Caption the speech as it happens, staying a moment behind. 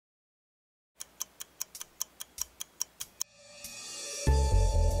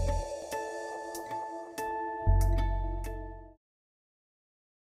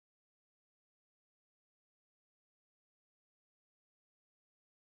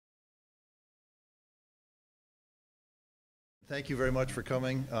Thank you very much for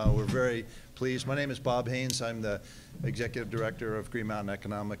coming. We're very pleased. My name is Bob Haynes. I'm the Executive Director of Green Mountain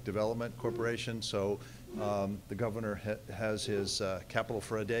Economic Development Corporation. So the governor has his capital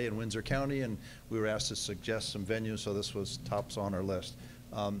for a day in Windsor County, and we were asked to suggest some venues, so this was tops on our list.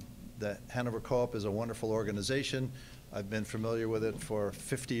 The Hanover Co-op is a wonderful organization. I've been familiar with it for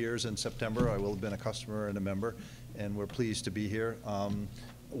 50 years in September. I will have been a customer and a member, and we're pleased to be here.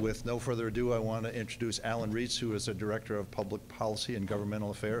 With no further ado, I want to introduce Alan Reitz, who is the Director of Public Policy and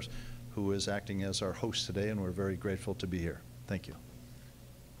Governmental Affairs, who is acting as our host today, and we're very grateful to be here. Thank you.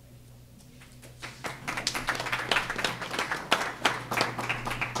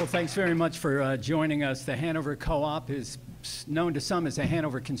 Well, thanks very much for joining us. The Hanover Co-op is known to some as the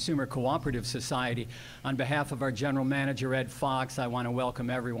Hanover Consumer Cooperative Society. On behalf of our General Manager, Ed Fox, I want to welcome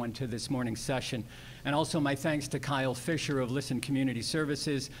everyone to this morning's session. And also my thanks to Kyle Fisher of Listen Community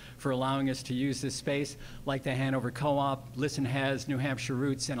Services for allowing us to use this space. Like the Hanover Co-op, Listen has New Hampshire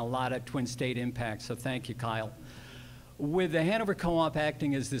roots and a lot of Twin State impact, so thank you, Kyle. With the Hanover Co-op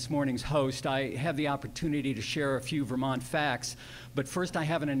acting as this morning's host, I have the opportunity to share a few Vermont facts, but first I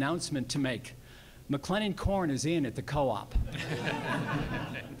have an announcement to make. McLennan corn is in at the co-op.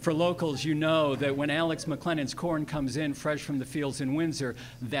 For locals, you know that when Alex McLennan's corn comes in fresh from the fields in Windsor,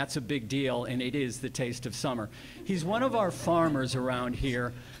 that's a big deal, and it is the taste of summer. He's one of our farmers around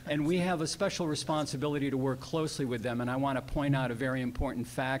here, and we have a special responsibility to work closely with them, and I want to point out a very important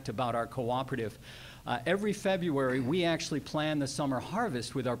fact about our cooperative. Every February, we actually plan the summer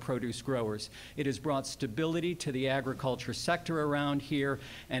harvest with our produce growers. It has brought stability to the agriculture sector around here,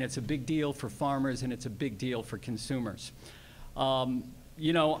 and it's a big deal for farmers, and it's a big deal for consumers.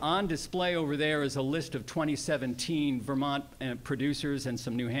 You know, on display over there is a list of 2017 Vermont producers and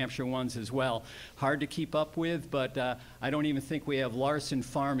some New Hampshire ones as well. Hard to keep up with, but I don't even think we have Larson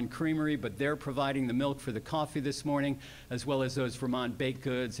Farm and Creamery, but they're providing the milk for the coffee this morning, as well as those Vermont baked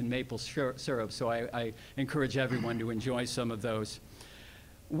goods and maple syrup. So I encourage everyone to enjoy some of those.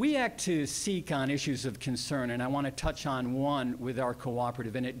 We act to seek on issues of concern, and I want to touch on one with our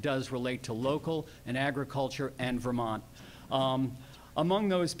cooperative, and it does relate to local and agriculture and Vermont. Among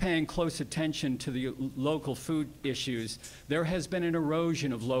those paying close attention to the local food issues, there has been an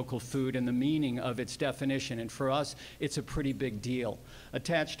erosion of local food and the meaning of its definition, and for us, it's a pretty big deal.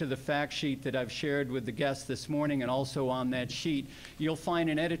 Attached to the fact sheet that I've shared with the guests this morning, and also on that sheet, you'll find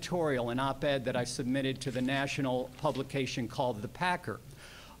an editorial, an op-ed that I submitted to the national publication called The Packer.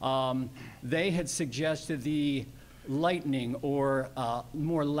 They had suggested the lightening or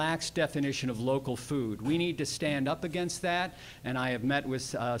more lax definition of local food. We need to stand up against that, and I have met with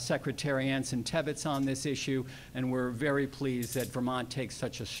Secretary Anson Tebbetts on this issue, and we're very pleased that Vermont takes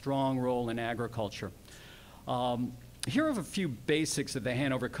such a strong role in agriculture. Here are a few basics of the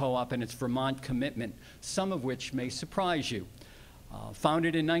Hanover Co-op and its Vermont commitment, some of which may surprise you.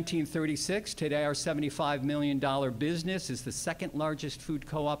 Founded in 1936, today our $75 million business is the second largest food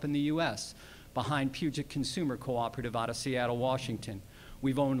co-op in the U.S., behind Puget Consumer Cooperative out of Seattle, Washington.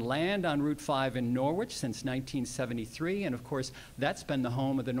 We've owned land on Route 5 in Norwich since 1973, and of course, that's been the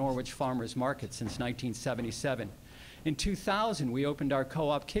home of the Norwich Farmers Market since 1977. In 2000, we opened our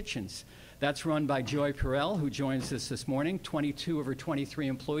co-op kitchens. That's run by Joy Perel, who joins us this morning. 22 of her 23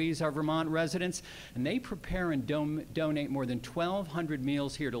 employees are Vermont residents, and they prepare and donate more than 1,200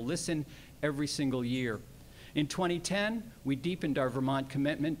 meals here to Listen every single year. In 2010, we deepened our Vermont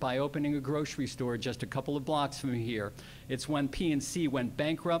commitment by opening a grocery store just a couple of blocks from here. It's when P&C went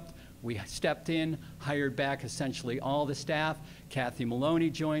bankrupt. We stepped in, hired back essentially all the staff. Kathy Maloney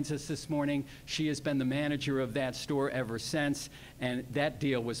joins us this morning. She has been the manager of that store ever since, and that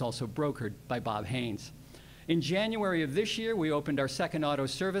deal was also brokered by Bob Haynes. In January of this year, we opened our second auto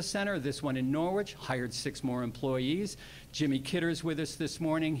service center, this one in Norwich, hired 6 more employees. Jimmy Kidder's with us this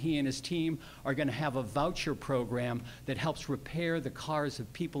morning. He and his team are going to have a voucher program that helps repair the cars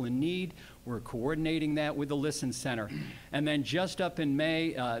of people in need. We're coordinating that with the Listen Center. And then just up in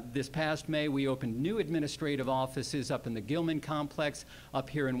May, this past May, we opened new administrative offices up in the Gilman complex up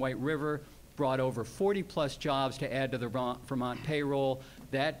here in White River, brought over 40+ jobs to add to the Vermont payroll.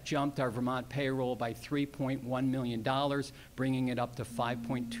 That jumped our Vermont payroll by $3.1 million, bringing it up to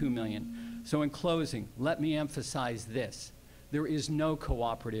 $5.2 million. So in closing, let me emphasize this. There is no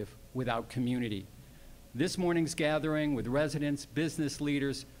cooperative without community. This morning's gathering with residents, business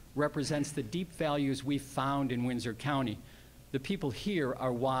leaders, represents the deep values we found in Windsor County. The people here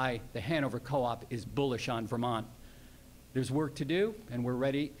are why the Hanover Co-op is bullish on Vermont. There's work to do, and we're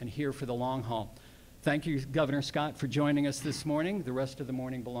ready and here for the long haul. Thank you, Governor Scott, for joining us this morning. The rest of the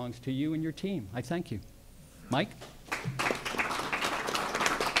morning belongs to you and your team. I thank you. Mike?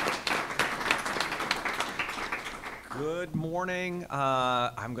 Good morning.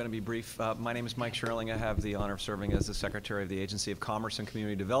 I'm going to be brief. My name is Mike Sherling. I have the honor of serving as the Secretary of the Agency of Commerce and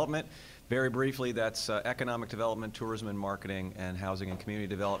Community Development. Very briefly, that's economic development, tourism and marketing, and housing and community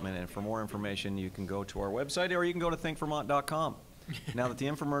development. And for more information, you can go to our website or you can go to thinkvermont.com. Now that the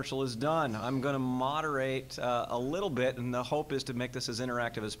infomercial is done, I'm going to moderate a little bit, and the hope is to make this as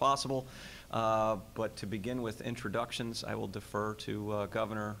interactive as possible. But to begin with introductions, I will defer to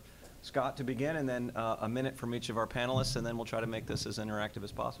Governor Scott to begin, and then a minute from each of our panelists, and then we'll try to make this as interactive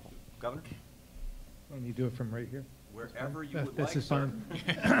as possible. Governor? Let me do it from right here. Wherever you would this like, is sir.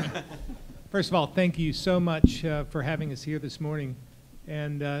 fine. First of all, thank you so much for having us here this morning.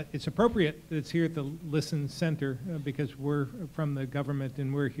 And it's appropriate that it's here at the Listen Center because we're from the government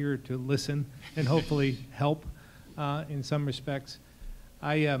and we're here to listen and hopefully help in some respects.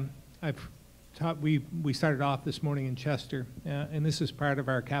 I've taught, we started off this morning in Chester, and this is part of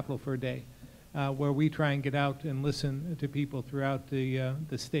our Capital for a Day, where we try and get out and listen to people throughout the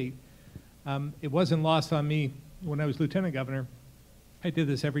state. It wasn't lost on me when I was Lieutenant Governor. I did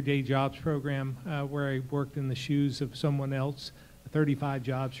this Everyday Jobs program where I worked in the shoes of someone else, 35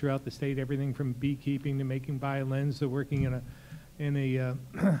 jobs throughout the state, everything from beekeeping to making violins to working in a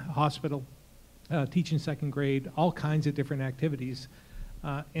hospital, teaching second grade, all kinds of different activities.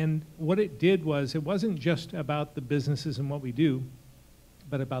 And what it did was, it wasn't just about the businesses and what we do,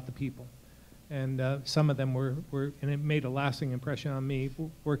 but about the people. And some of them were, and it made a lasting impression on me,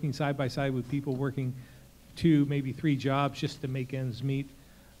 working side by side with people working 2, maybe 3 jobs just to make ends meet.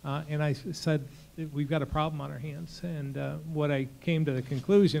 And I said, we've got a problem on our hands. And what I came to the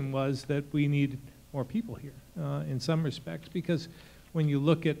conclusion was that we need more people here in some respects, because when you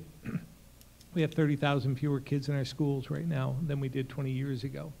look at, we have 30,000 fewer kids in our schools right now than we did 20 years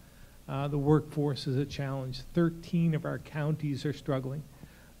ago. The workforce is a challenge. 13 of our counties are struggling.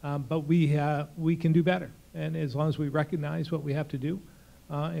 But we can do better. And as long as we recognize what we have to do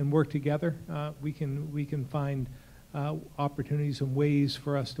and work together, we can find opportunities and ways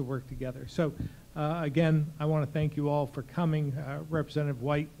for us to work together. So again, I want to thank you all for coming. Representative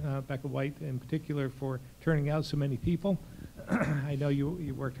White, Becca White in particular, for turning out so many people. I know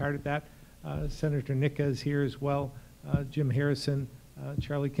you worked hard at that. Senator Nicka is here as well. Jim Harrison,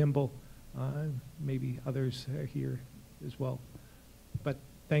 Charlie Kimball, maybe others are here as well. But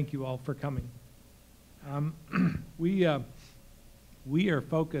thank you all for coming. We are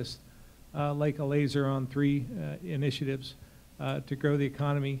focused like a laser on 3 initiatives to grow the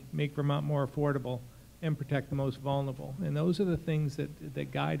economy, make Vermont more affordable, and protect the most vulnerable. And those are the things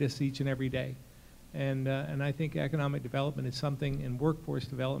that guide us each and every day. And I think economic development is something, and workforce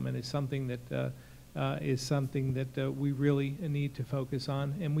development is something that we really need to focus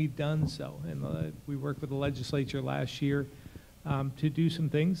on, and we've done so. And we worked with the legislature last year to do some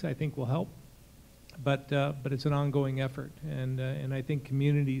things I think will help. But it's an ongoing effort, and I think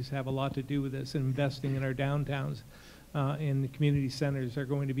communities have a lot to do with this. Investing in our downtowns and the community centers are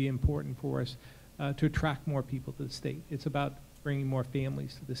going to be important for us to attract more people to the state. It's about bringing more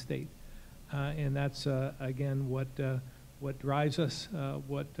families to the state, and that's again what drives us,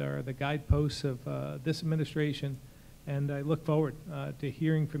 what are the guideposts of this administration. And I look forward to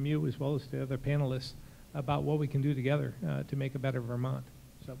hearing from you as well as the other panelists about what we can do together to make a better Vermont.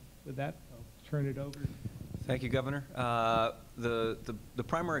 So with that, turn it over. Thank you, Governor. The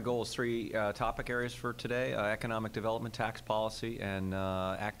primary goal is 3 topic areas for today: economic development, tax policy, and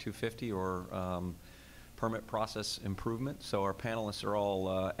Act 250, or permit process improvement. So our panelists are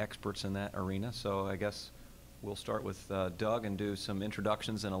all experts in that arena. So I guess we'll start with Doug and do some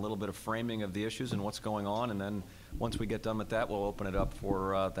introductions and a little bit of framing of the issues and what's going on. And then once we get done with that, we'll open it up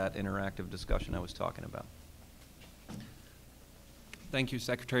for that interactive discussion I was talking about. Thank you,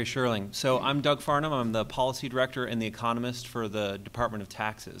 Secretary Sherling. So I'm Doug Farnham. I'm the Policy Director and the Economist for the Department of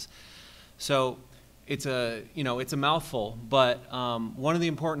Taxes. So it's a mouthful, but one of the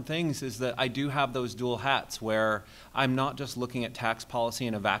important things is that I do have those dual hats where I'm not just looking at tax policy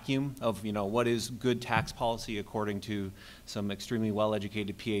in a vacuum of what is good tax policy according to some extremely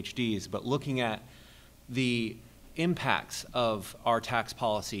well-educated PhDs, but looking at the impacts of our tax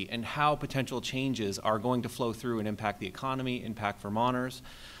policy and how potential changes are going to flow through and impact the economy, impact Vermonters.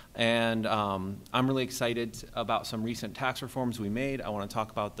 And I'm really excited about some recent tax reforms we made. I want to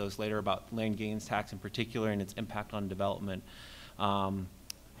talk about those later, about land gains tax in particular and its impact on development.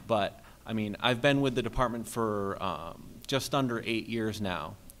 But I mean, I've been with the department for just under 8 years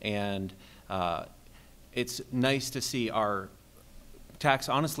now, and it's nice to see our tax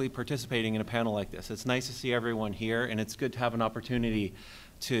honestly participating in a panel like this. It's nice to see everyone here, and it's good to have an opportunity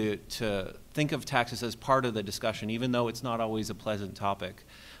to think of taxes as part of the discussion, even though it's not always a pleasant topic.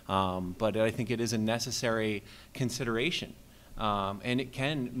 But I think it is a necessary consideration. And it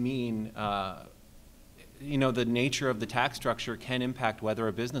can mean, you know, the nature of the tax structure can impact whether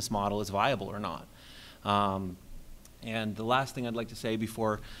a business model is viable or not. And the last thing I'd like to say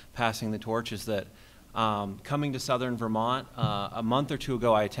before passing the torch is that coming to southern Vermont, a month or two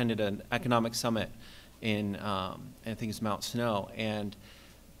ago, I attended an economic summit in, I think it's Mount Snow, and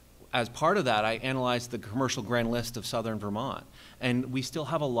as part of that, I analyzed the commercial grand list of southern Vermont, and we still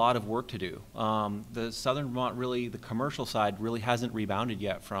have a lot of work to do. The southern Vermont really, the commercial side really hasn't rebounded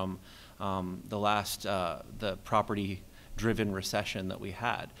yet from the last, the property-driven recession that we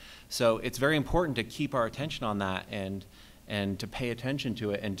had. So it's very important to keep our attention on that and to pay attention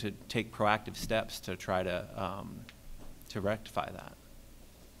to it and to take proactive steps to try to rectify that.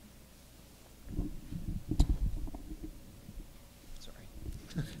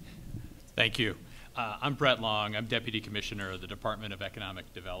 Sorry. Thank you. I'm Brett Long. I'm Deputy Commissioner of the Department of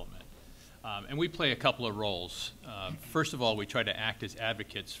Economic Development. And we play a couple of roles. First of all, we try to act as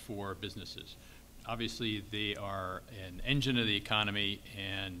advocates for businesses. Obviously, they are an engine of the economy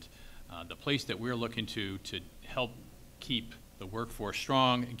and the place that we're looking to help keep the workforce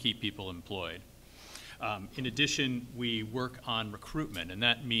strong and keep people employed. In addition, we work on recruitment, and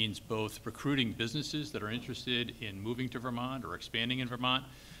that means both recruiting businesses that are interested in moving to Vermont or expanding in Vermont,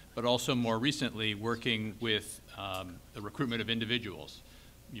 but also more recently working with the recruitment of individuals.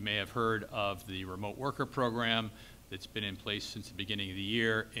 You may have heard of the remote worker program that's been in place since the beginning of the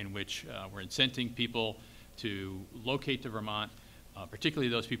year, in which we're incenting people to locate to Vermont, particularly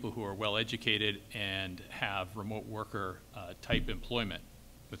those people who are well educated and have remote worker type employment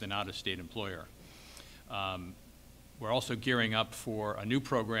with an out-of-state employer. We're also gearing up for a new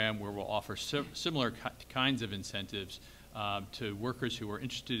program where we'll offer similar kinds of incentives to workers who are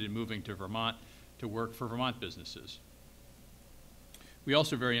interested in moving to Vermont to work for Vermont businesses. We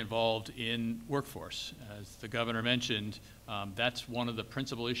also are very involved in workforce. As the governor mentioned, that's one of the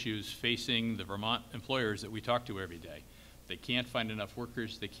principal issues facing the Vermont employers that we talk to every day. They can't find enough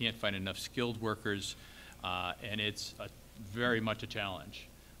workers, they can't find enough skilled workers, and it's very much a challenge.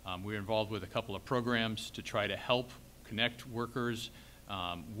 We're involved with a couple of programs to try to help connect workers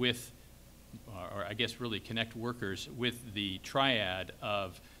with, or I guess really connect workers with the triad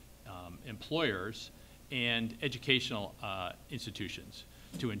of employers and educational institutions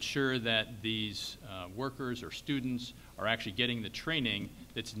to ensure that these workers or students are actually getting the training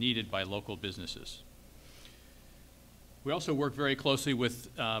that's needed by local businesses. We also work very closely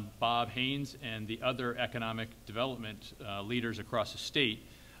with Bob Haynes and the other economic development leaders across the state.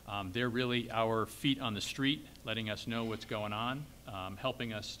 They're really our feet on the street, letting us know what's going on,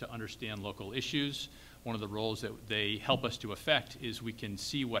 helping us to understand local issues. One of the roles that they help us to affect is we can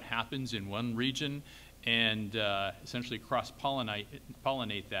see what happens in one region and essentially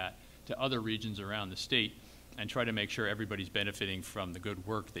cross-pollinate that to other regions around the state and try to make sure everybody's benefiting from the good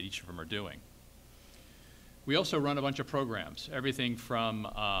work that each of them are doing. We also run a bunch of programs, everything from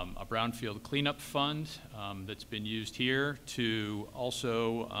a brownfield cleanup fund that's been used here to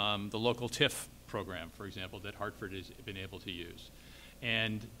also the local TIF program, for example, that Hartford has been able to use.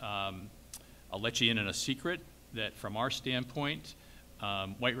 And I'll let you in on a secret that from our standpoint,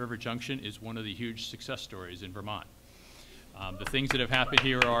 White River Junction is one of the huge success stories in Vermont. The things that have happened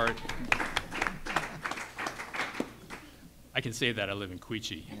here are, I can say that, I live in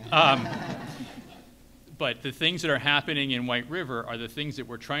Quechee. But the things that are happening in White River are the things that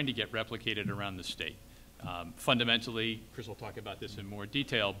we're trying to get replicated around the state. Fundamentally, Chris will talk about this in more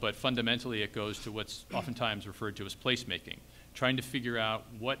detail, but fundamentally it goes to what's oftentimes referred to as placemaking, trying to figure out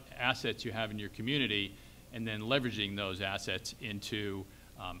what assets you have in your community and then leveraging those assets into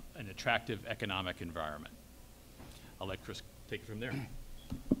an attractive economic environment. I'll let Chris take it from there.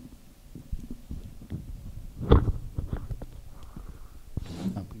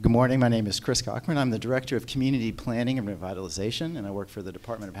 Good morning. My name is Chris Cochran. I'm the Director of Community Planning and Revitalization, and I work for the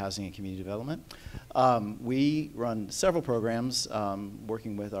Department of Housing and Community Development. We run several programs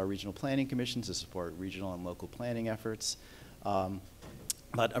working with our regional planning commissions to support regional and local planning efforts.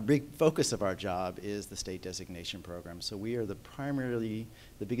 But a big focus of our job is the state designation program. So we are primarily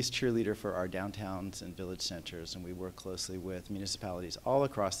the biggest cheerleader for our downtowns and village centers, and we work closely with municipalities all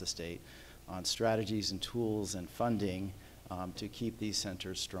across the state on strategies and tools and funding to keep these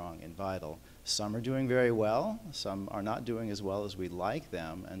centers strong and vital. Some are doing very well, some are not doing as well as we'd like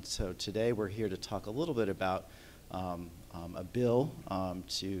them, and so today we're here to talk a little bit about a bill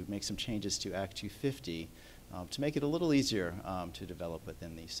to make some changes to Act 250 to make it a little easier to develop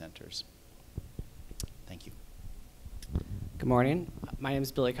within these centers. Thank you. Good morning. My name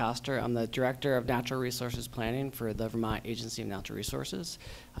is Billy Koster. I'm the Director of Natural Resources Planning for the Vermont Agency of Natural Resources.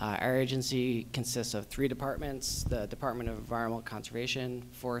 Our agency consists of 3 departments: the Department of Environmental Conservation,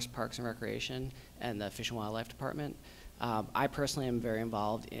 Forest, Parks, and Recreation, and the Fish and Wildlife Department. I personally am very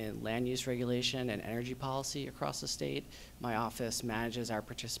involved in land use regulation and energy policy across the state. My office manages our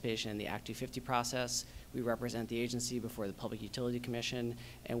participation in the Act 250 process. We represent the agency before the Public Utility Commission,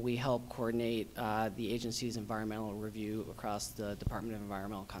 and we help coordinate the agency's environmental review across the Department of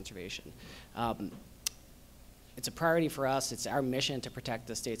Environmental Conservation. It's a priority for us. It's our mission to protect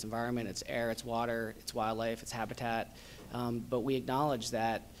the state's environment, its air, its water, its wildlife, its habitat. But we acknowledge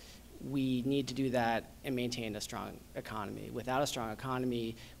that we need to do that and maintain a strong economy. Without a strong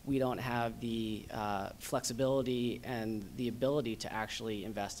economy, we don't have the flexibility and the ability to actually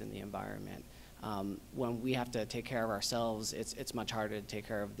invest in the environment. When we have to take care of ourselves, it's much harder to take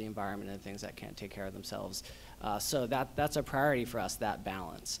care of the environment and things that can't take care of themselves. So that's a priority for us, that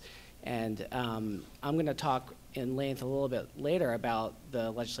balance. And I'm going to talk in length a little bit later about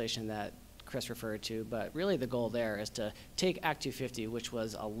the legislation that Chris referred to, but really the goal there is to take Act 250, which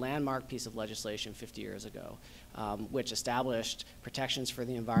was a landmark piece of legislation 50 years ago, which established protections for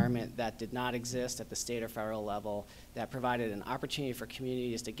the environment that did not exist at the state or federal level, that provided an opportunity for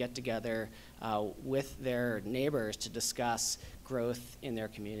communities to get together with their neighbors to discuss growth in their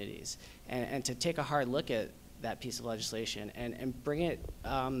communities, and to take a hard look at that piece of legislation and bring it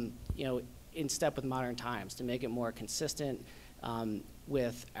in step with modern times, to make it more consistent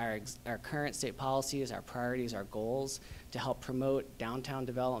with our current state policies, our priorities, our goals, to help promote downtown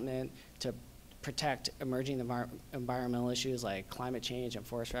development, to protect emerging environmental issues like climate change and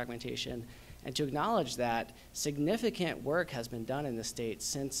forest fragmentation, and to acknowledge that significant work has been done in the state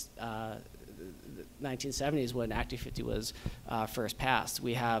since the 1970s when Act 250 was first passed.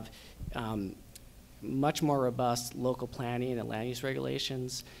 We have much more robust local planning and land use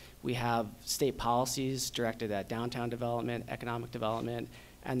regulations. We have state policies directed at downtown development, economic development,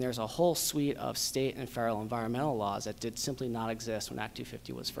 and there's a whole suite of state and federal environmental laws that did simply not exist when Act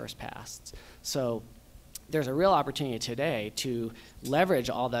 250 was first passed. So there's a real opportunity today to leverage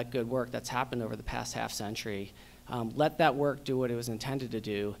all that good work that's happened over the past half century, let that work do what it was intended to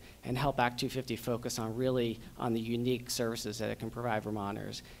do, and help Act 250 focus on really on the unique services that it can provide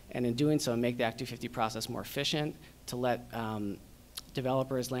Vermonters. And in doing so, make the Act 250 process more efficient, to let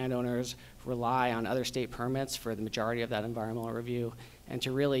developers, landowners rely on other state permits for the majority of that environmental review, and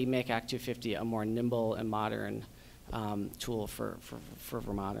to really make Act 250 a more nimble and modern tool for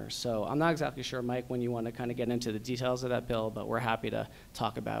Vermonters. So I'm not exactly sure, Mike, when you want to kind of get into the details of that bill, but we're happy to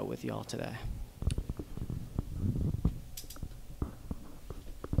talk about it with you all today.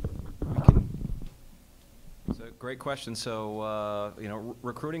 It's a great question. So,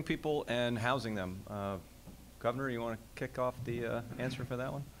 recruiting people and housing them. Governor, you want to kick off the answer for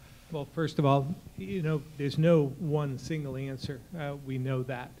that one? Well, first of all, there's no one single answer. We know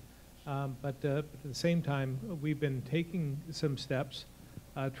that. But at the same time, we've been taking some steps,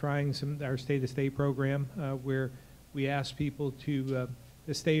 trying our state-to-state program where we ask people to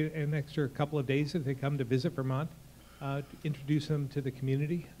stay an extra couple of days if they come to visit Vermont, introduce them to the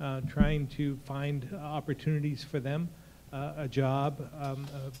community, trying to find opportunities for them, a job,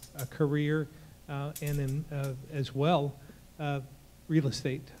 a career, and then as well real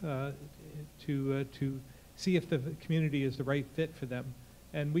estate to see if the community is the right fit for them.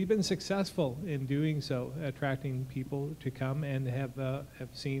 And we've been successful in doing so, attracting people to come, and have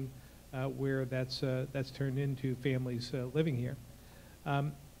seen where that's turned into families living here.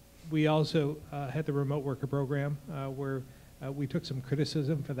 We also had the remote worker program where we took some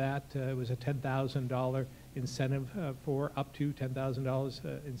criticism for that. It was a $10,000 incentive for up to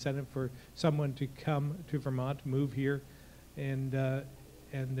 $10,000 incentive for someone to come to Vermont, move here, and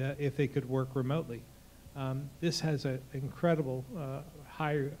if they could work remotely. This has an incredible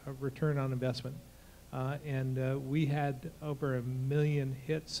high return on investment, and we had over 1 million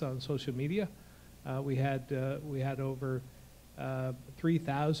hits on social media. We had over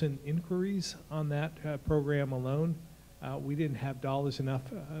 3,000 inquiries on that program alone. We didn't have dollars enough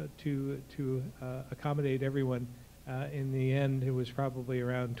to accommodate everyone. In the end, it was probably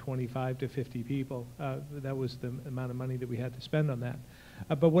around 25 to 50 people. That was the amount of money that we had to spend on that.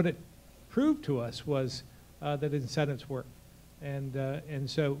 But what it proved to us was that incentives work. And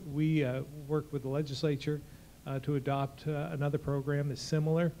so we worked with the legislature to adopt another program that's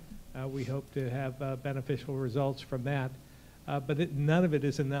similar. We hope to have beneficial results from that. But none of it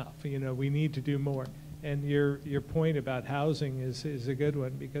is enough. We need to do more. And your point about housing is a good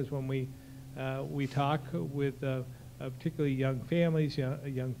one, because when we talk with particularly young families,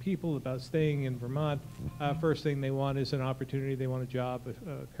 young people, about staying in Vermont, first thing they want is an opportunity. They want a job,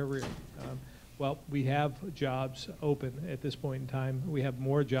 a career. Well, we have jobs open at this point in time. We have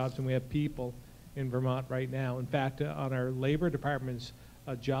more jobs than we have people in Vermont right now. In fact, on our Labor Department's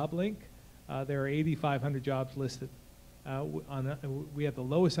job link, there are 8,500 jobs listed. We have the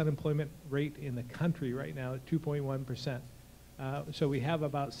lowest unemployment rate in the country right now at 2.1%. So we have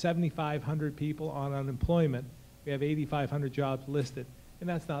about 7,500 people on unemployment. We have 8,500 jobs listed. And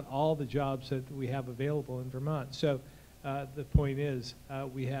that's not all the jobs that we have available in Vermont. So the point is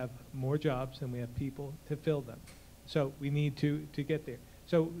we have more jobs than we have people to fill them. So we need to get there.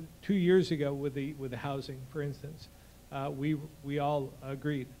 So 2 years ago with the housing, for instance, we all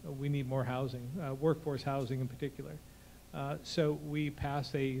agreed we need more housing, workforce housing in particular. So we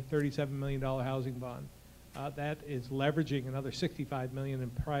passed a $37 million housing bond. That is leveraging another $65 million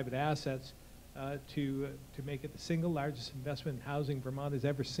in private assets to make it the single largest investment in housing Vermont has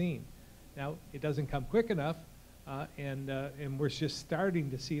ever seen. Now, it doesn't come quick enough, and we're just starting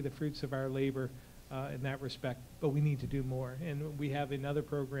to see the fruits of our labor in that respect, but we need to do more. And we have another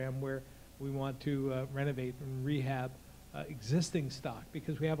program where we want to renovate and rehab existing stock,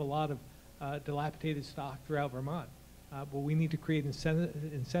 because we have a lot of dilapidated stock throughout Vermont. But we need to create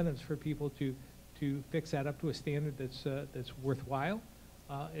incentives for people to fix that up to a standard that's worthwhile,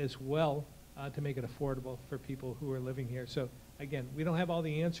 as well to make it affordable for people who are living here. So again, we don't have all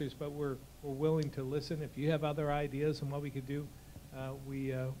the answers, but we're willing to listen. If you have other ideas on what we could do,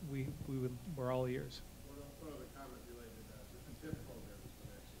 we're all ears. One other comment related to that. The TIP program has been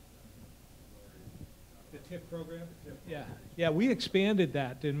excellent. The TIP program? Yeah, we expanded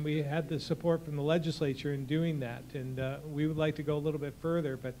that, and we had the support from the legislature in doing that, and we would like to go a little bit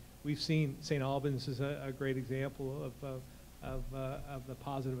further, but we've seen St. Albans is a great example of the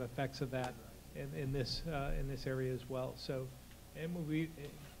positive effects of that in this area as well. So, and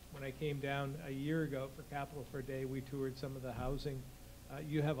when I came down a year ago for Capital for a Day, we toured some of the housing.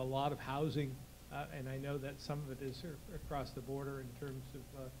 You have a lot of housing, and I know that some of it is across the border in terms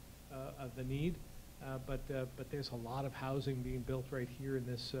of the need. But there's a lot of housing being built right here in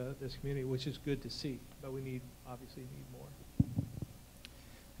this community, which is good to see. But we obviously need more.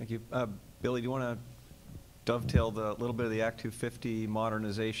 Thank you. Billy, do you want to dovetail a little bit of the Act 250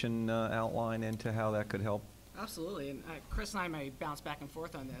 modernization outline into how that could help? Absolutely, and Chris and I may bounce back and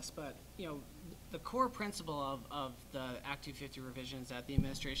forth on this, but the core principle of the Act 250 revisions that the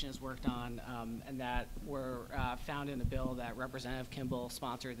administration has worked on and that were found in a bill that Representative Kimball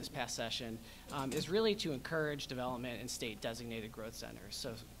sponsored this past session is really to encourage development in state-designated growth centers.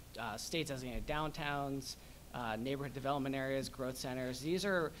 So state-designated downtowns, neighborhood development areas, growth centers. These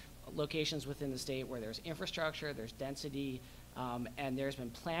are locations within the state where there's infrastructure, there's density, and there's been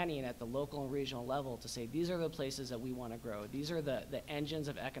planning at the local and regional level to say these are the places that we want to grow. These are the engines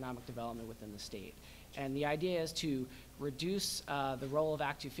of economic development within the state. And the idea is to reduce the role of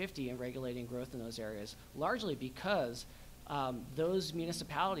Act 250 in regulating growth in those areas, largely because those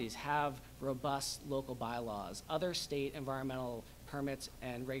municipalities have robust local bylaws. Other state environmental permits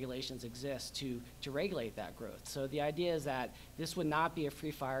and regulations exist to regulate that growth. So the idea is that this would not be a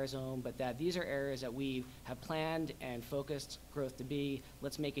free fire zone, but that these are areas that we have planned and focused growth to be.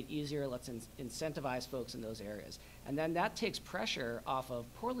 Let's make it easier. Let's incentivize folks in those areas. And then that takes pressure off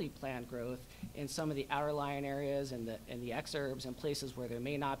of poorly planned growth in some of the outer lying areas and the exurbs and places where there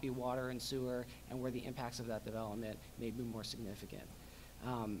may not be water and sewer and where the impacts of that development may be more significant.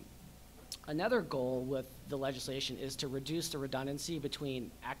 Another goal with the legislation is to reduce the redundancy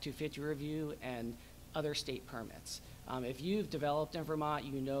between Act 250 review and other state permits. If you've developed in Vermont,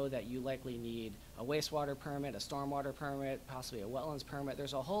 you know that you likely need a wastewater permit, a stormwater permit, possibly a wetlands permit.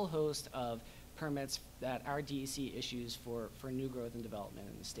 There's a whole host of permits that our DEC issues for new growth and development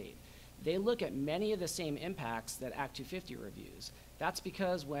in the state. They look at many of the same impacts that Act 250 reviews. That's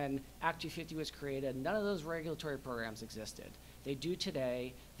because when Act 250 was created, none of those regulatory programs existed. They do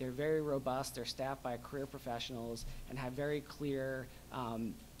today. They're very robust. They're staffed by career professionals and have very clear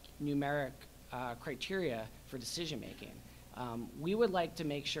numeric criteria for decision making. We would like to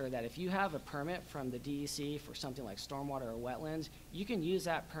make sure that if you have a permit from the DEC for something like stormwater or wetlands, you can use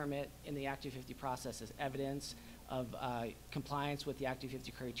that permit in the Act 250 process as evidence of compliance with the Act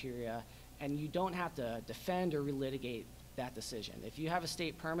 250 criteria, and you don't have to defend or relitigate that decision. If you have a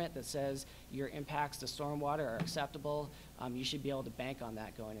state permit that says your impacts to stormwater are acceptable, you should be able to bank on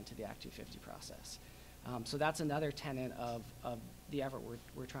that going into the Act 250 process. So that's another tenet of the effort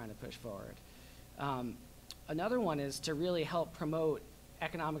we're trying to push forward. Another one is to really help promote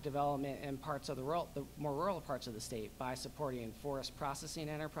economic development in parts of the more rural parts of the state by supporting forest processing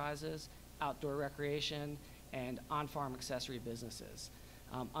enterprises, outdoor recreation, and on-farm accessory businesses.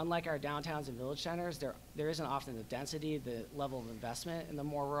 Unlike our downtowns and village centers, there isn't often the density, the level of investment in the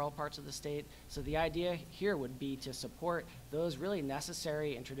more rural parts of the state. So the idea here would be to support those really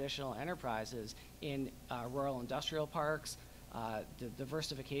necessary and traditional enterprises in rural industrial parks, the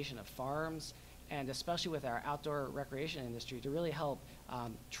diversification of farms, and especially with our outdoor recreation industry to really help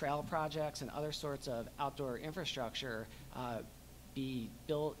trail projects and other sorts of outdoor infrastructure be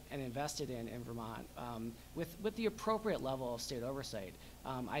built and invested in Vermont with the appropriate level of state oversight.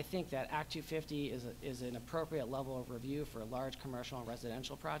 I think that Act 250 is an appropriate level of review for large commercial and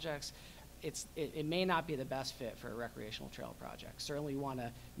residential projects. It may not be the best fit for a recreational trail project. Certainly we want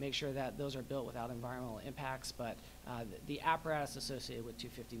to make sure that those are built without environmental impacts, but the apparatus associated with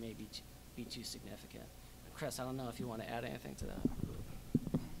 250 may be too significant. Chris, I don't know if you want to add anything to that.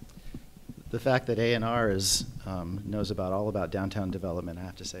 The fact that A&R knows all about downtown development, I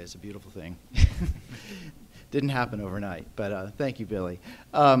have to say, is a beautiful thing. Didn't happen overnight, but thank you, Billy.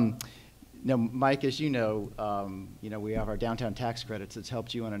 Now, Mike, as you know, we have our downtown tax credits that's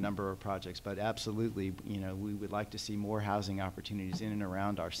helped you on a number of projects, but absolutely, we would like to see more housing opportunities in and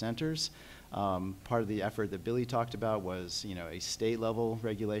around our centers. Part of the effort that Billy talked about was, a state-level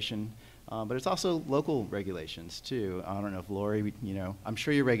regulation, but it's also local regulations, too. I don't know if Lori, I'm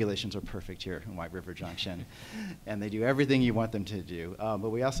sure your regulations are perfect here in White River Junction, and they do everything you want them to do.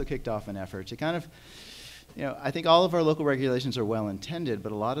 But we also kicked off an effort to kind of, I think all of our local regulations are well-intended,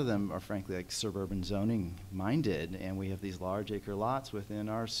 but a lot of them are frankly like suburban zoning minded, and we have these large acre lots within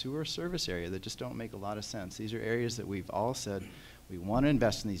our sewer service area that just don't make a lot of sense. These are areas that we've all said we want to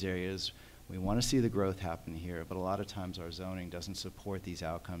invest in these areas, we want to see the growth happen here, but a lot of times our zoning doesn't support these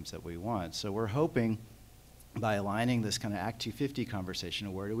outcomes that we want. So we're hoping by aligning this kind of Act 250 conversation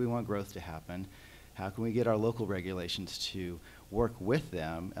of where do we want growth to happen, how can we get our local regulations to work with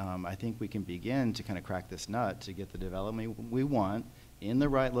them, I think we can begin to kind of crack this nut to get the development we want in the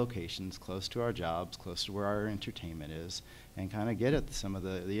right locations, close to our jobs, close to where our entertainment is, and kind of get at some of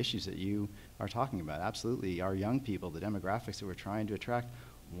the issues that you are talking about. Absolutely, our young people, the demographics that we're trying to attract,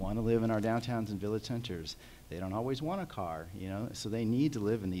 want to live in our downtowns and village centers. They don't always want a car, so they need to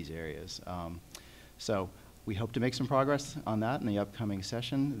live in these areas. So we hope to make some progress on that in the upcoming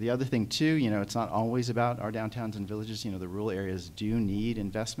session. The other thing, too, it's not always about our downtowns and villages. The rural areas do need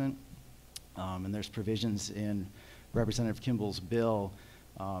investment, and there's provisions in Representative Kimball's bill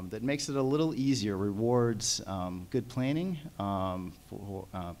that makes it a little easier, rewards good planning for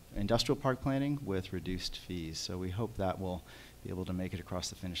industrial park planning with reduced fees. So we hope that will be able to make it across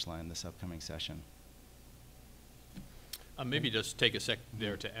the finish line this upcoming session. Maybe just take a sec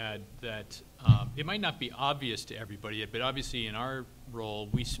there to add that it might not be obvious to everybody yet, but obviously in our role,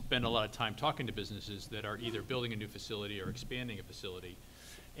 we spend a lot of time talking to businesses that are either building a new facility or expanding a facility.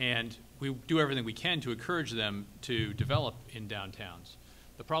 And we do everything we can to encourage them to develop in downtowns.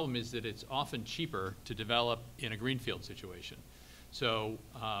 The problem is that it's often cheaper to develop in a greenfield situation. So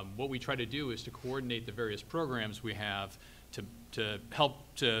what we try to do is to coordinate the various programs we have to help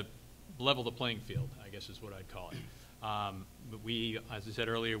to level the playing field, I guess is what I'd call it. But we, as I said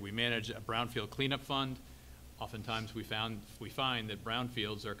earlier, we manage a brownfield cleanup fund. Oftentimes we find that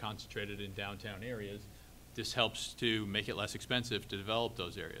brownfields are concentrated in downtown areas. This helps to make it less expensive to develop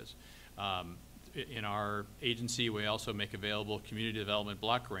those areas. In our agency, we also make available community development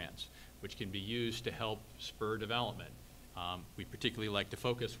block grants, which can be used to help spur development. We particularly like to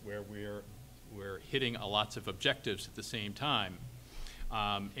focus where we're hitting lots of objectives at the same time.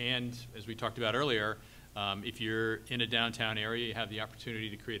 And as we talked about earlier, if you're in a downtown area, you have the opportunity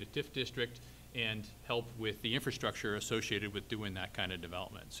to create a TIF district and help with the infrastructure associated with doing that kind of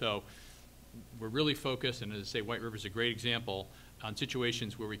development. So we're really focused, and as I say, White River is a great example, on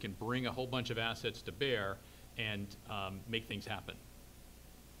situations where we can bring a whole bunch of assets to bear and make things happen.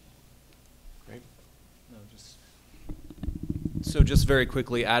 Great. So just very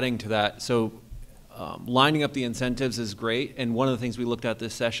quickly adding to that, so lining up the incentives is great, and one of the things we looked at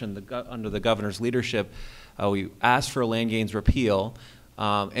this session under the governor's leadership, we asked for a land gains repeal,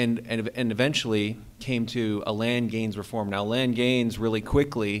 and eventually came to a land gains reform. Now, land gains really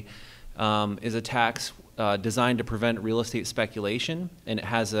quickly is a tax designed to prevent real estate speculation, and it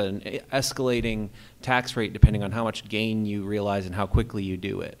has an escalating tax rate depending on how much gain you realize and how quickly you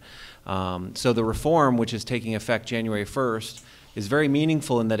do it. So the reform, which is taking effect January 1st, is very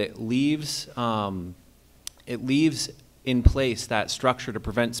meaningful in that it leaves in place that structure to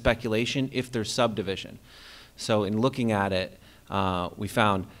prevent speculation if there's subdivision. So in looking at it, we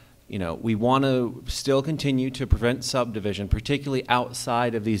found, we want to still continue to prevent subdivision, particularly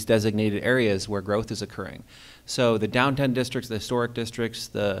outside of these designated areas where growth is occurring. So the downtown districts, the historic districts,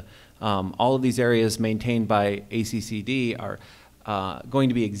 the All of these areas maintained by ACCD are going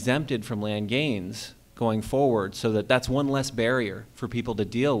to be exempted from land gains going forward, so that that's one less barrier for people to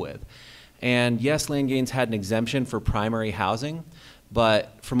deal with. And yes, land gains had an exemption for primary housing,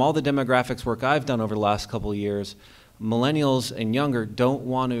 but from all the demographics work I've done over the last couple of years, millennials and younger don't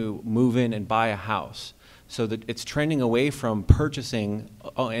want to move in and buy a house. So that it's trending away from purchasing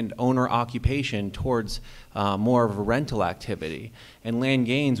and owner occupation towards more of a rental activity. And land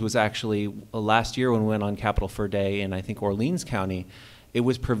gains was actually, last year when we went on Capital for a Day in, I think, Orleans County, it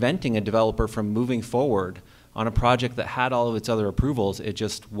was preventing a developer from moving forward on a project that had all of its other approvals. It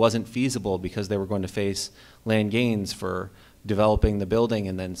just wasn't feasible because they were going to face land gains for developing the building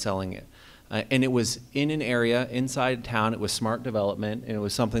and then selling it. And it was in an area inside town. It was smart development, and it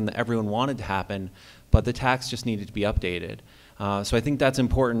was something that everyone wanted to happen, but the tax just needed to be updated. So I think that's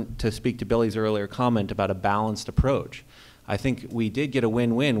important to speak to Billy's earlier comment about a balanced approach. I think we did get a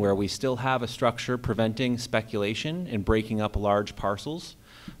win-win where we still have a structure preventing speculation and breaking up large parcels,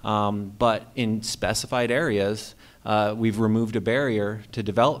 but in specified areas, we've removed a barrier to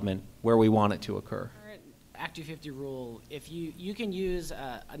development where we want it to occur. Act 250 rule, if you can use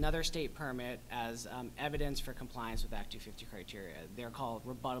another state permit as evidence for compliance with Act 250 criteria. They're called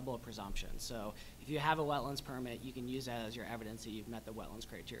rebuttable presumptions. So if you have a wetlands permit, you can use that as your evidence that you've met the wetlands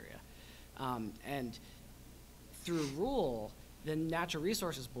criteria. And through rule, the Natural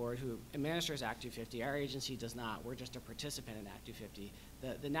Resources Board, who administers Act 250, our agency does not. We're just a participant in Act 250.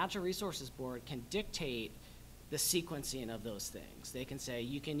 The Natural Resources Board can dictate the sequencing of those things. They can say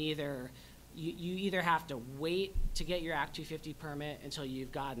you can either you either have to wait to get your Act 250 permit until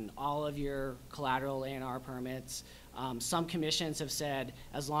you've gotten all of your collateral A&R permits. Some commissions have said,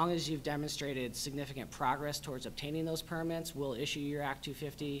 as long as you've demonstrated significant progress towards obtaining those permits, we'll issue your Act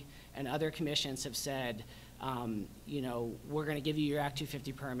 250. And other commissions have said, you know, we're going to give you your Act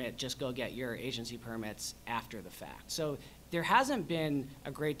 250 permit, just go get your agency permits after the fact. So there hasn't been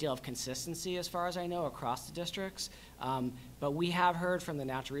a great deal of consistency, as far as I know, across the districts. But we have heard from the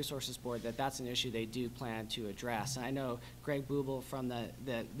Natural Resources Board that that's an issue they do plan to address. And I know Greg Bubel from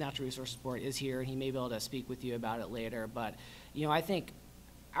the Natural Resources Board is here, and he may be able to speak with you about it later. But, you know, I think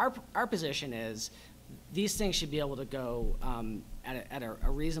our position is these things should be able to go at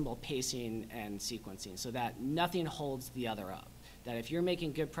a reasonable pacing and sequencing so that nothing holds the other up. That if you're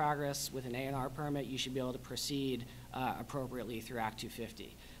making good progress with an A&R permit, you should be able to proceed appropriately through Act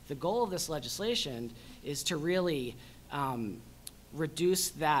 250. The goal of this legislation is to really reduce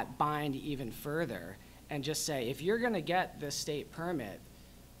that bind even further and just say, if you're going to get this state permit,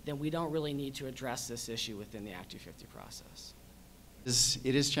 then we don't really need to address this issue within the Act 250 process.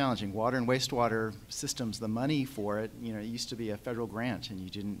 It is challenging. Water and wastewater systems, the money for it, you know, it used to be a federal grant, and you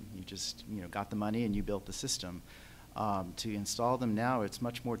just, you know, got the money and you built the system. To install them now, it's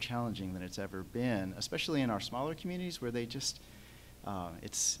much more challenging than it's ever been, especially in our smaller communities where they just,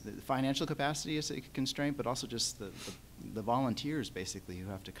 it's the financial capacity is a constraint, but also just the volunteers basically who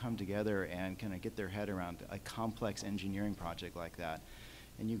have to come together and kind of get their head around a complex engineering project like that.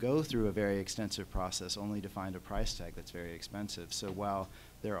 And you go through a very extensive process only to find a price tag that's very expensive. So while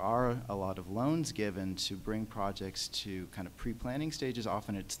there are a lot of loans given to bring projects to kind of pre-planning stages,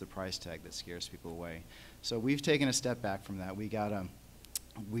 often it's the price tag that scares people away. So we've taken a step back from that.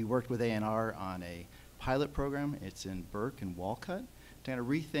 We worked with A&R on a pilot program. It's in Burke and Walcott to kind of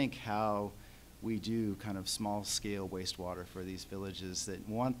rethink how we do kind of small-scale wastewater for these villages that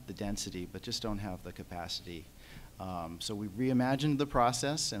want the density but just don't have the capacity. So we reimagined the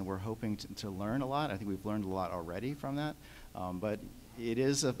process, and we're hoping to learn a lot. I think we've learned a lot already from that. But it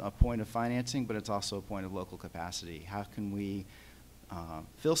is a point of financing, but it's also a point of local capacity. How can we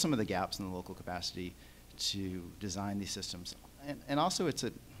fill some of the gaps in the local capacity to design these systems? And also, it's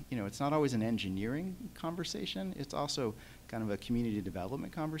not always an engineering conversation. It's also kind of a community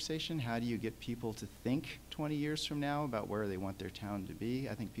development conversation. How do you get people to think 20 years from now about where they want their town to be?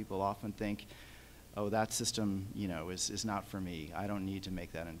 I think people often think, oh, that system, you know, is not for me. I don't need to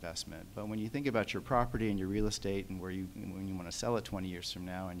make that investment. But when you think about your property and your real estate and when you want to sell it 20 years from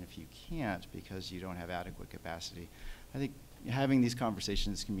now, and if you can't because you don't have adequate capacity, I think having these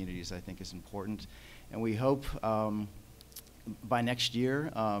conversations in communities, I think, is important. And we hope by next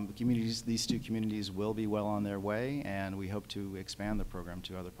year, these two communities will be well on their way, and we hope to expand the program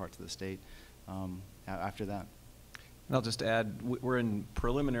to other parts of the state after that. And I'll just add, we're in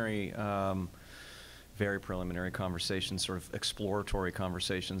preliminary very preliminary conversations, sort of exploratory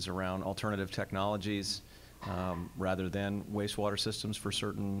conversations around alternative technologies rather than wastewater systems for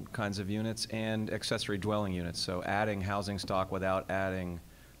certain kinds of units and accessory dwelling units. So adding housing stock without adding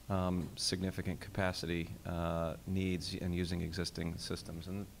significant capacity needs and using existing systems.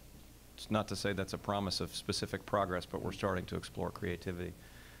 And it's not to say that's a promise of specific progress, but we're starting to explore creativity.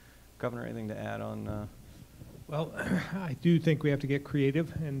 Governor, anything to add on? Well, I do think we have to get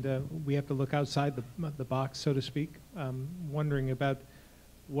creative, and we have to look outside the box, so to speak, wondering about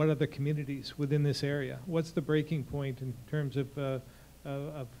what other communities within this area. What's the breaking point in terms of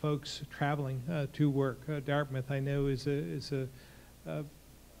folks traveling to work? Dartmouth, I know,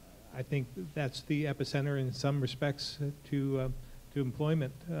 I think that's the epicenter in some respects to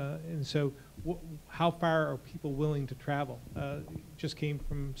employment. And so how far are people willing to travel? Just came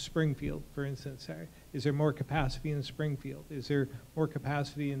from Springfield, for instance. Is there more capacity in Springfield? Is there more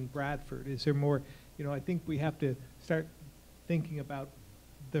capacity in Bradford? Is there more, I think we have to start thinking about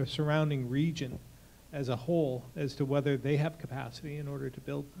the surrounding region as a whole as to whether they have capacity in order to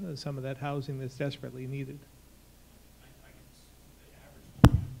build some of that housing that's desperately needed.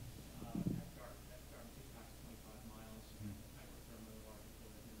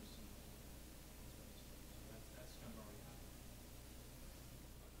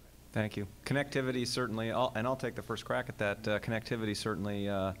 Thank you. Connectivity certainly, and I'll take the first crack at that. Connectivity certainly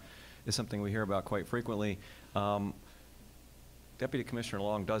is something we hear about quite frequently. Deputy Commissioner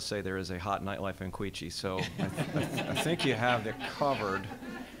Long does say there is a hot nightlife in Quechee, so I think you have it covered.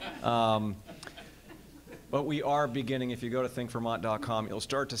 But we are beginning, if you go to thinkvermont.com, you'll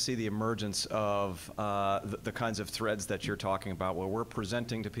start to see the emergence of the kinds of threads that you're talking about, where we're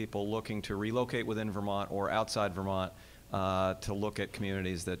presenting to people looking to relocate within Vermont or outside Vermont to look at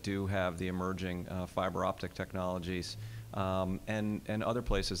communities that do have the emerging fiber optic technologies and other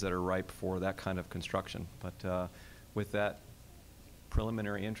places that are ripe for that kind of construction. But with that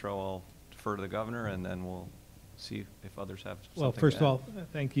preliminary intro, I'll defer to the Governor, and then we'll see if others have something. Well, first of all,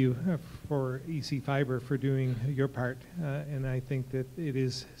 thank you for EC Fiber for doing your part, and I think that it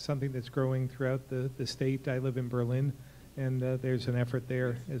is something that's growing throughout the state. I live in Berlin, and there's an effort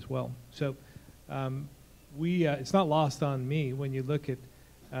there as well. So it's not lost on me when you look at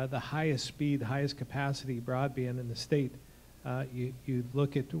the highest speed, highest capacity broadband in the state. You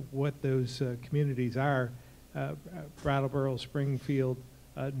look at what those communities are, Brattleboro, Springfield,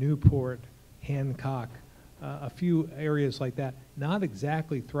 Newport, Hancock, a few areas like that, not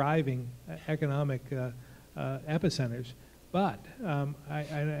exactly thriving economic epicenters, but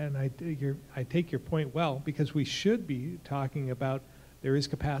I take your point well, because we should be talking about there is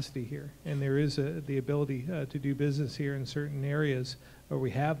capacity here, and there is the ability to do business here in certain areas where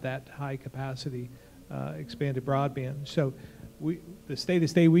we have that high capacity expanded broadband. So the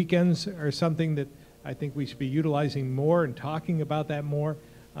state-to-state weekends are something that I think we should be utilizing more and talking about that more.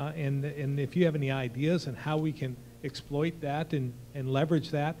 And if you have any ideas on how we can exploit that and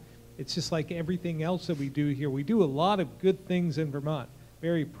leverage that, it's just like everything else that we do here. We do a lot of good things in Vermont.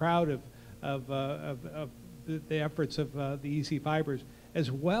 Very proud of the efforts of the EC Fibers,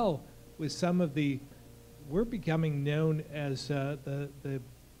 as well with some of we're becoming known as the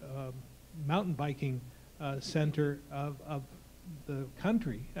mountain biking center of the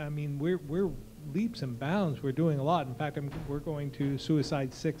country. I mean, we're leaps and bounds. We're doing a lot. In fact, we're going to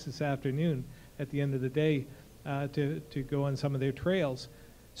Suicide 6 this afternoon at the end of the day to go on some of their trails.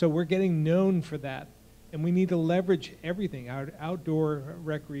 So we're getting known for that. And we need to leverage everything, our outdoor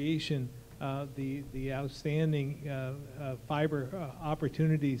recreation, the outstanding fiber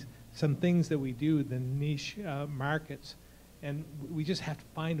opportunities, some things that we do, the niche markets. And we just have to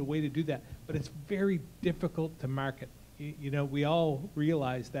find a way to do that. But it's very difficult to market. We all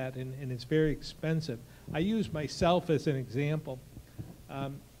realize that, and it's very expensive. I use myself as an example.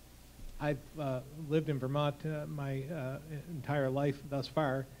 I've lived in Vermont my entire life thus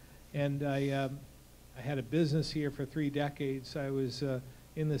far, and I had a business here for 3 decades. I was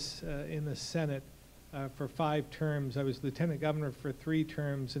in the Senate for 5 terms. I was lieutenant governor for 3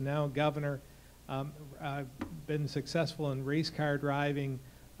 terms, and now governor. I've been successful in race car driving,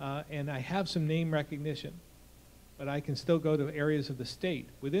 and I have some name recognition. But I can still go to areas of the state,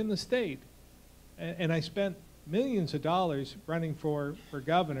 within the state, and I spent millions of dollars running for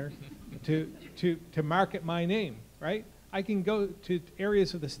governor to market my name, right? I can go to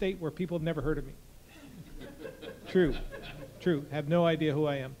areas of the state where people have never heard of me. True, have no idea who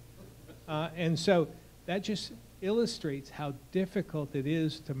I am. And so that just illustrates how difficult it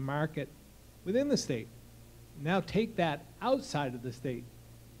is to market within the state. Now take that outside of the state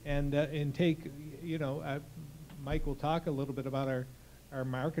and take, Mike will talk a little bit about our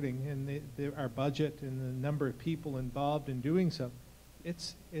marketing and our budget and the number of people involved in doing so.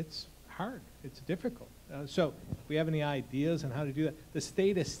 It's hard. It's difficult. So if we have any ideas on how to do that, the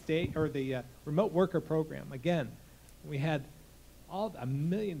state-to-state or the remote worker program, again, we had all 1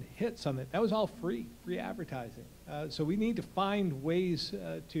 million hits on it. That was all free advertising. So we need to find ways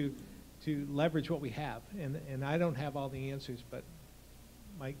to to leverage what we have. And I don't have all the answers, but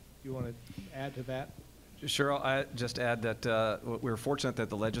Mike, you want to add to that? Sure. I just add that we're fortunate that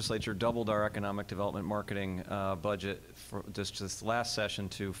the legislature doubled our economic development marketing budget for just this last session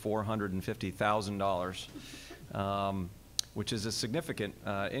to $450,000, which is a significant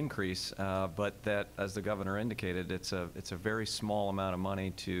increase. But that, as the governor indicated, it's a very small amount of money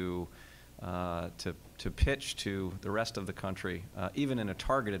to pitch to the rest of the country, even in a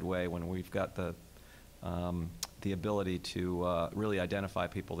targeted way when we've got the ability to really identify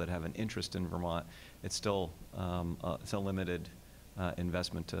people that have an interest in Vermont. It's still it's a limited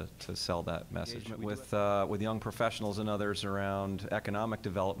investment to sell that message with young professionals and others around economic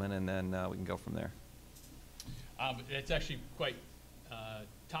development, and then we can go from there. It's actually quite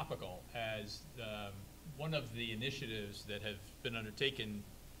topical, as one of the initiatives that have been undertaken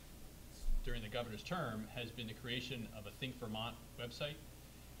during the governor's term has been the creation of a Think Vermont website.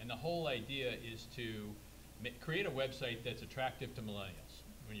 And the whole idea is to create a website that's attractive to millennials,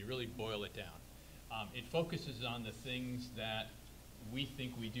 when you really boil it down. It focuses on the things that we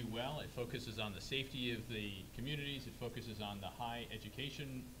think we do well. It focuses on the safety of the communities. It focuses on the high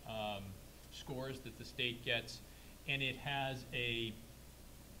education scores that the state gets. And it has a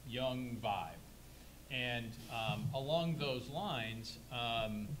young vibe. And along those lines,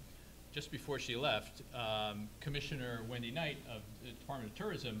 just before she left, Commissioner Wendy Knight of the Department of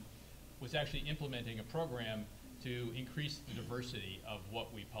Tourism was actually implementing a program to increase the diversity of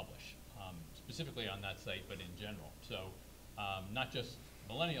what we publish, specifically on that site, but in general. So not just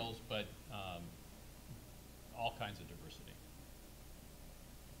millennials, but all kinds of diversity.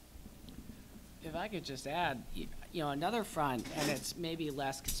 If I could just add, you know, another front, and it's maybe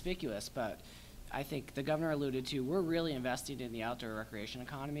less conspicuous, but I think the governor alluded to, we're really investing in the outdoor recreation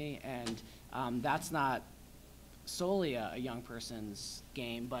economy, and that's not solely a young person's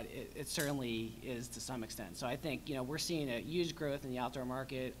game, but it certainly is to some extent. So I think, you know, we're seeing a huge growth in the outdoor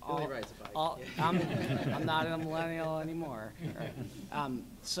market. Billy rides a bike. I'm not a millennial anymore. Right?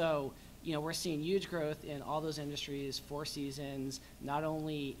 So, you know, we're seeing huge growth in all those industries, Four Seasons, not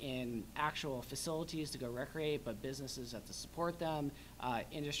only in actual facilities to go recreate, but businesses that to support them,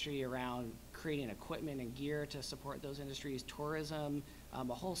 industry around creating equipment and gear to support those industries, tourism, a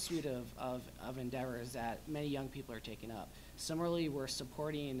whole suite of endeavors that many young people are taking up. Similarly, we're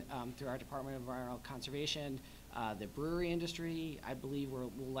supporting, through our Department of Environmental Conservation, the brewery industry. I believe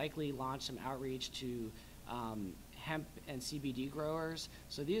we'll likely launch some outreach to hemp and CBD growers.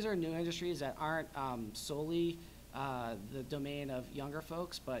 So these are new industries that aren't solely the domain of younger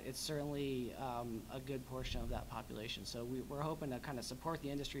folks, but it's certainly a good portion of that population. So we're hoping to kind of support the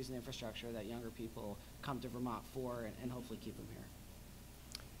industries and infrastructure that younger people come to Vermont for, and hopefully keep them here.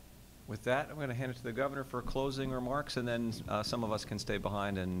 With that, I'm going to hand it to the governor for closing remarks, and then some of us can stay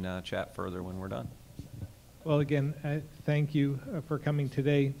behind and chat further when we're done. Well, again, thank you for coming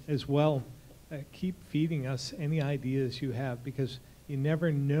today as well. Keep feeding us any ideas you have, because you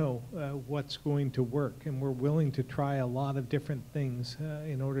never know what's going to work, and we're willing to try a lot of different things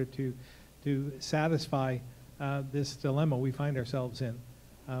in order to satisfy this dilemma we find ourselves in.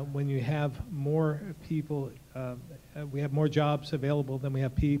 When you have more people, we have more jobs available than we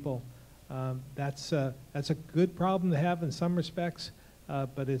have people. That's a good problem to have in some respects,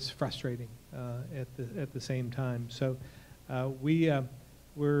 but it's frustrating at the same time. So we're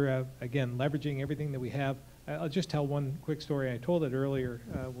again leveraging everything that we have. I'll just tell one quick story. I told it earlier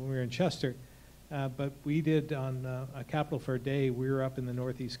when we were in Chester, but we did on a Capital for a Day. We were up in the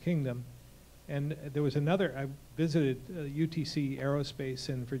Northeast Kingdom, and there was another. I visited UTC Aerospace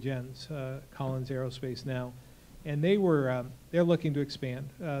in Virgins, Collins Aerospace now, and they're looking to expand.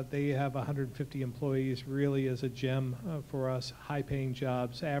 They have 150 employees. Really is a gem for us. High-paying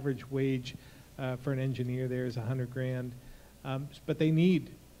jobs. Average wage for an engineer there is $100,000. But they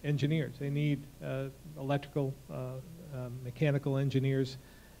need engineers. They need electrical, mechanical engineers,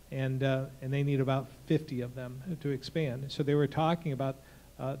 and they need about 50 of them to expand. So they were talking about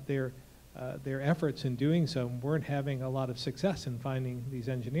their efforts in doing so weren't having a lot of success in finding these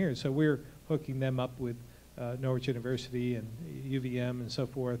engineers. So we're hooking them up with Norwich University and UVM and so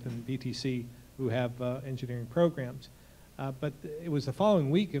forth, and VTC, who have engineering programs. But it was the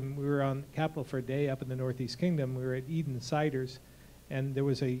following week, and we were on Capital for a Day up in the Northeast Kingdom. We were at Eden Ciders, and there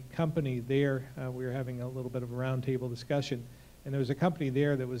was a company there. We were having a little bit of a roundtable discussion, and there was a company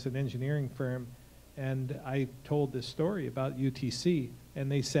there that was an engineering firm, and I told this story about UTC,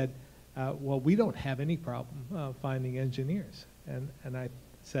 and they said, well, we don't have any problem finding engineers. And I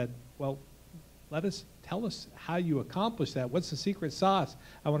said, well, tell us how you accomplish that. What's the secret sauce?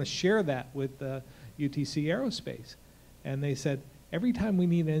 I want to share that with UTC Aerospace. And they said, Every time we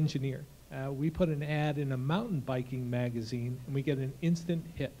need an engineer, we put an ad in a mountain biking magazine and we get an instant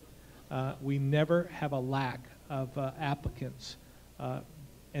hit. We never have a lack of applicants.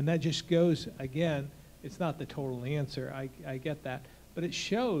 And that just goes, again, it's not the total answer, I get that, but it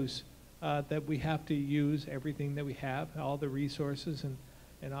shows that we have to use everything that we have, all the resources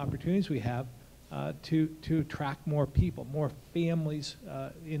and opportunities we have to attract more people, more families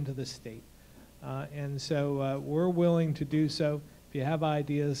into the state. And so we're willing to do so. If you have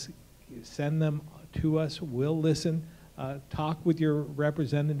ideas, send them to us. We'll listen. Talk with your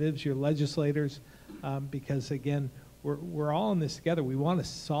representatives, your legislators, because again, we're all in this together. We want to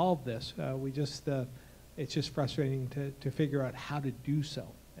solve this. It's just frustrating to figure out how to do so.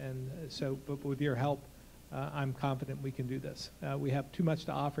 And so, but with your help, I'm confident we can do this. We have too much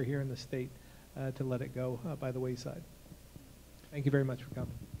to offer here in the state to let it go by the wayside. Thank you very much for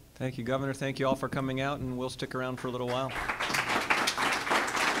coming. Thank you, Governor. Thank you all for coming out, and we'll stick around for a little while.